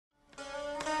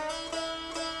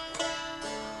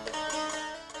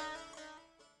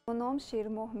نام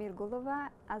شیرمو میرگولووا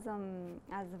از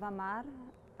ومر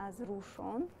از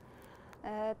روشان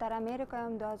در امریکا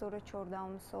هم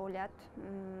 2014 سالت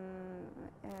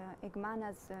اگمان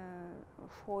از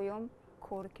شویم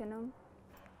کار کنم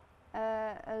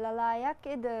لالایک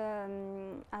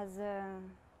از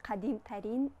قدیم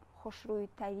ترین خوشروی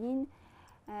ترین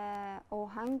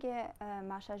آهنگ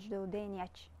ماشش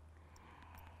دودینیچ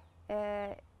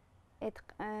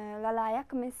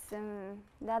لالایک مس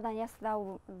دادن یست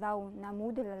دو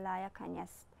نمود لالایک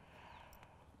هنیست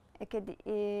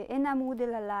این نمود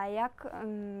لالایک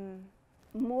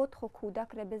مود خو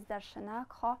کودک را بز در شناک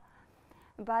خوا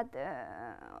بعد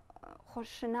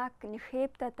خوشناک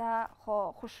نخیب تا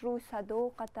خوشروی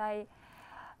صدوق تای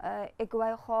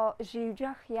اگوی خو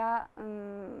جیوجخ یا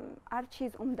هر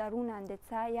چیز درون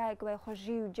اندیسا یا اگوی خو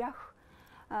جیوجخ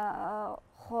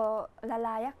خو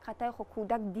لالایک قطعی خو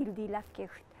کودک دیلک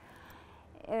کشت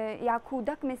یا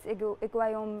کودک مثل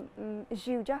اگوی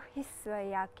جیوجخ حس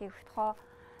یا کشت خو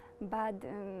بعد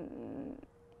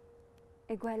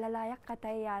اگوی لالایک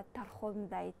قطعی یا ترخون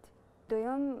داید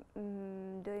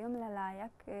دویم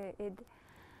لالایک اید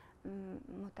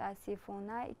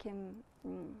متاسفانه که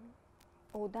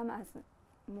آدم از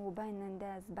موبایننده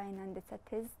از بایننده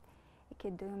ستیز که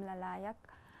دویم لالایک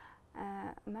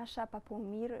ماشا پا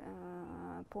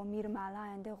پومیر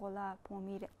مالاینده غلا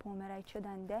پومیرای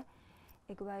چدنده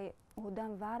اگوی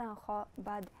آدم وارن خوا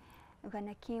بعد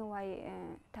غنکین وی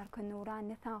ترک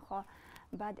نوران نتن خوا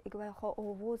بعد اگوی خوا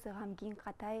آواز غمگین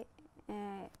قطعی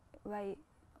وی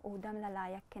آدم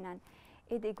لالایک کنن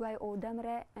اید اگوی آدم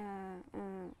را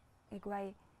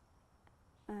اگوی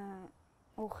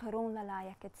آخرون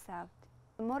لالایکت ساود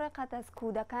مرقت از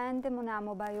کودکند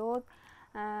منامو بیاد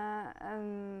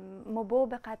مبو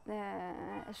بقت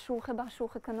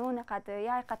شوخ کنون قد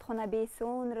یا قد خونه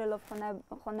بیسون رلوف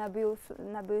خونه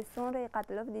بیسون ری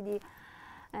قد لف دیدی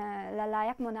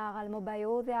لالایک مناغل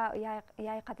مبیاد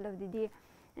یا قد لف دیدی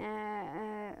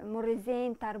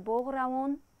مرزین تر بوغ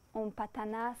روان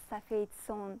پتنه سفید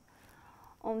سون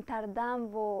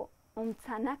تردم و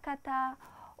تنکتا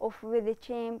of with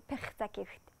چیم پخته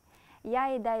کشت یا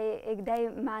ایدای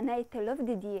معنی تلف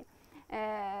دیدی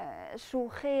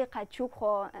شوخی قچوک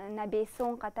خو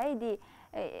نبیسون قطعی دی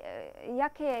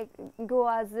یکی گو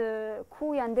از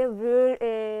کوینده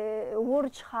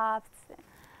ورج خافت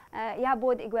یا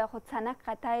بود اگوی خود سنک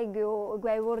قطعی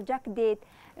گوی ورجک دید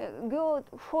گو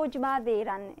خوج ما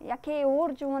دیرن یکی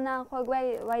ورج ونن خو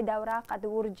گوی دوره قد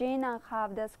ورجینن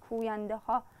خافت از کوینده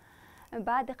خو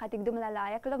بعد قد اقدم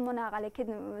لالایک لب مناغلی که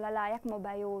لالایک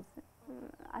مبایوز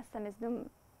استمزدم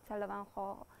سلوان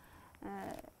خو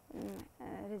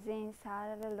رزین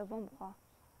سار لبم خو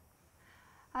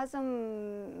ازم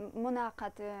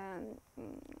مناقت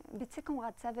بتسکم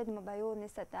قد سفد مبایوز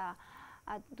نیست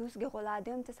دوست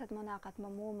گلادیم تست مناقت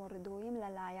ممو مردویم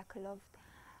لالایک لفت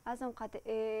ازم قد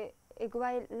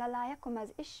اگوی لالایکم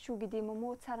از ایش چو گدی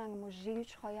ممو ترنگ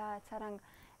مجیج خویا ترنگ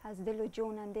از دل و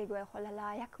جوننده اگوی خو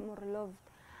لالایک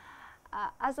مرلفت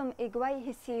ازم اگوی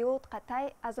حسیوت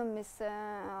قطعی ازم مس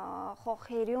خو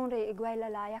خیریون ری اگوی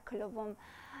لالایک لبم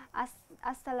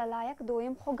است لالایک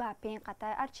دویم خو گاپین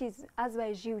قطعی هر چیز از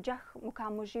وی جیوجخ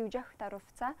مکامو جیوجخ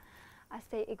طرفته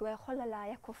است اگوی خو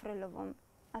لالایک کفر لبم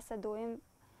است دویم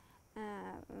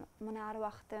منار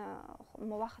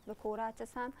وقت بکورات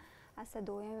سم است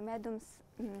دویم مدم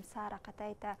سارا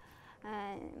قطعی تا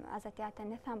ازتیات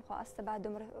نثم خو است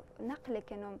بعدم نقل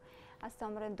کنم است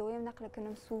عمر دویم نقل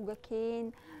کنم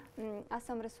سوگکین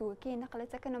است عمر سوگکین نقل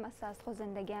کنم است خو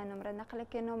زندگیانم را نقل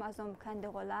کنم ازم کند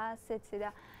غلاس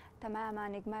سیده تماما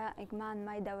اگمان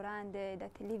مای دوران د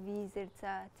تلویزیون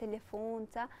تا تلفن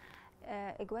تا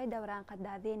اگوی دوران قد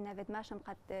دادین نوید ماشم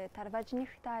قد تروج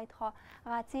نختاید خو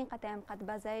غاتین قدم قد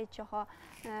بزاید چه خو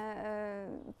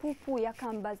پو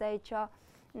یکم بزاید چه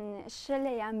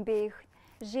شلیم بیخت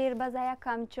جیر بزاید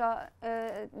کم چه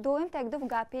دویم تا اگدو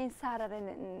گاپین سر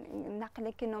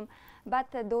نقل کنم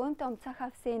بعد دویم تا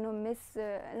امتخاب سینم مس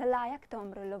لالایک تا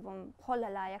عمر لبم خو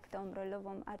لالایک تا عمر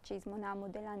لبم هر چیز منامو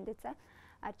دلنده تا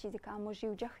هر چیزی که امو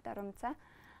جیو جخ درم تا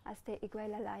است اگوی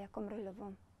لالایک عمر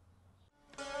لبم